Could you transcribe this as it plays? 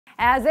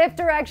As if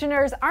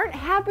Directioners aren't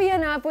happy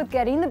enough with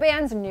getting the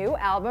band's new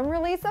album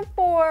release of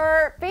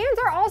 4, fans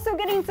are also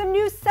getting some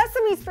new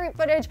Sesame Street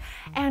footage,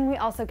 and we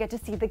also get to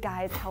see the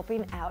guys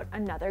helping out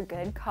another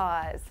good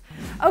cause.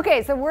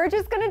 Okay, so we're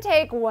just gonna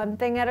take one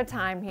thing at a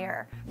time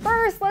here.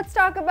 First, let's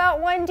talk about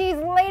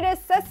 1D's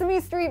latest Sesame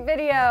Street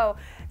video.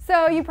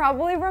 So you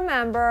probably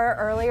remember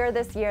earlier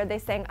this year they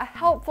sang a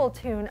helpful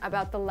tune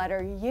about the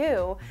letter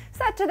U,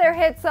 set to their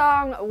hit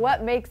song,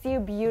 What Makes You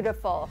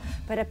Beautiful.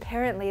 But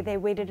apparently they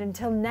waited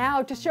until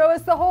now to show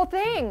us the whole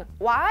thing.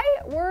 Why?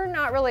 We're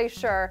not really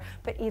sure,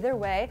 but either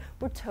way,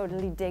 we're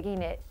totally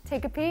digging it.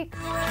 Take a peek.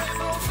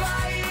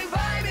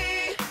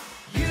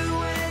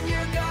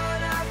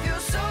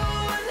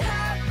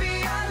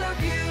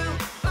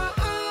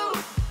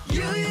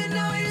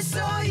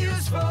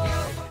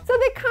 So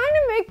they kind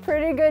of make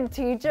pretty good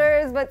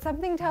teachers, but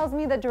something tells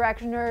me the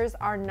Directioners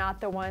are not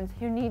the ones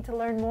who need to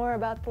learn more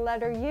about the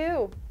letter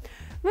U.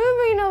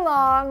 Moving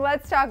along,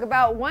 let's talk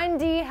about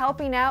 1D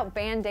helping out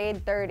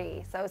Band-Aid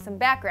 30. So some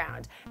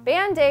background.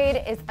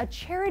 Band-Aid is a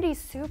charity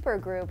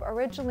supergroup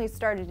originally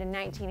started in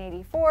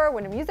 1984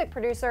 when a music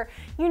producer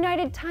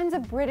united tons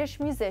of British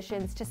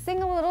musicians to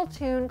sing a little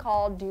tune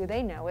called Do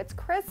They Know It's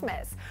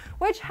Christmas,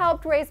 which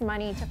helped raise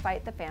money to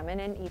fight the famine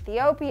in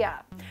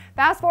Ethiopia.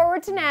 Fast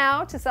forward to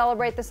now, to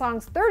celebrate the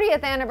song's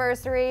 30th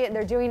anniversary,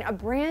 they're doing a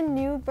brand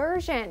new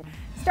version.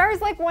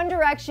 Stars like One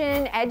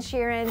Direction, Ed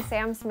Sheeran,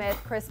 Sam Smith,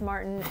 Chris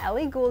Martin,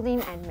 Ellie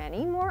Goulding, and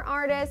many more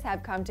artists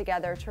have come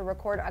together to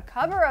record a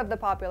cover of the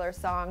popular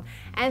song,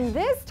 and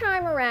this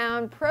time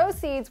around,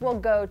 proceeds will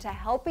go to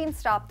helping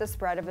stop the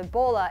spread of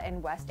Ebola in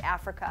West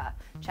Africa.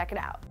 Check it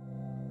out.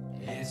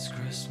 It's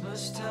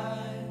Christmas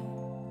time.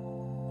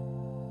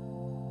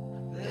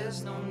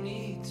 There's no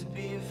need to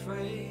be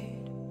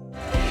afraid.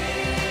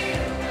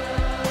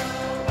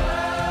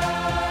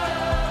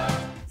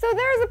 So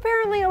there's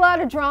apparently a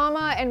lot of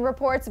drama and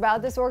reports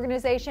about this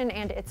organization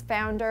and its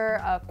founder.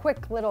 A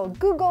quick little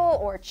Google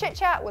or chit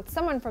chat with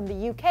someone from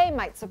the UK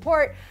might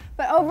support,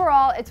 but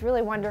overall it's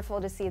really wonderful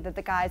to see that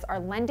the guys are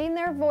lending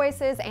their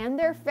voices and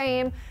their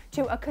fame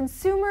to a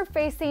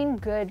consumer-facing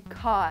good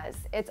cause.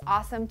 It's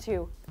awesome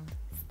to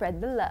spread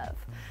the love.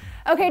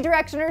 Okay,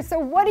 Directioners, so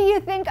what do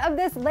you think of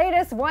this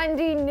latest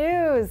 1D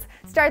news?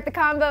 Start the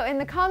combo in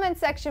the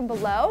comments section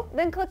below,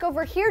 then click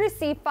over here to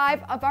see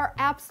 5 of our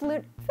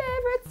absolute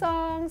favorite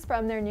songs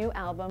from their new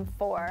album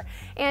 4.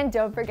 And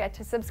don't forget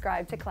to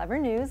subscribe to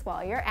Clevver News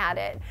while you're at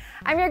it.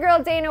 I'm your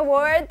girl Dana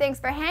Ward. Thanks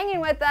for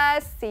hanging with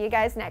us. See you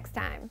guys next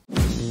time.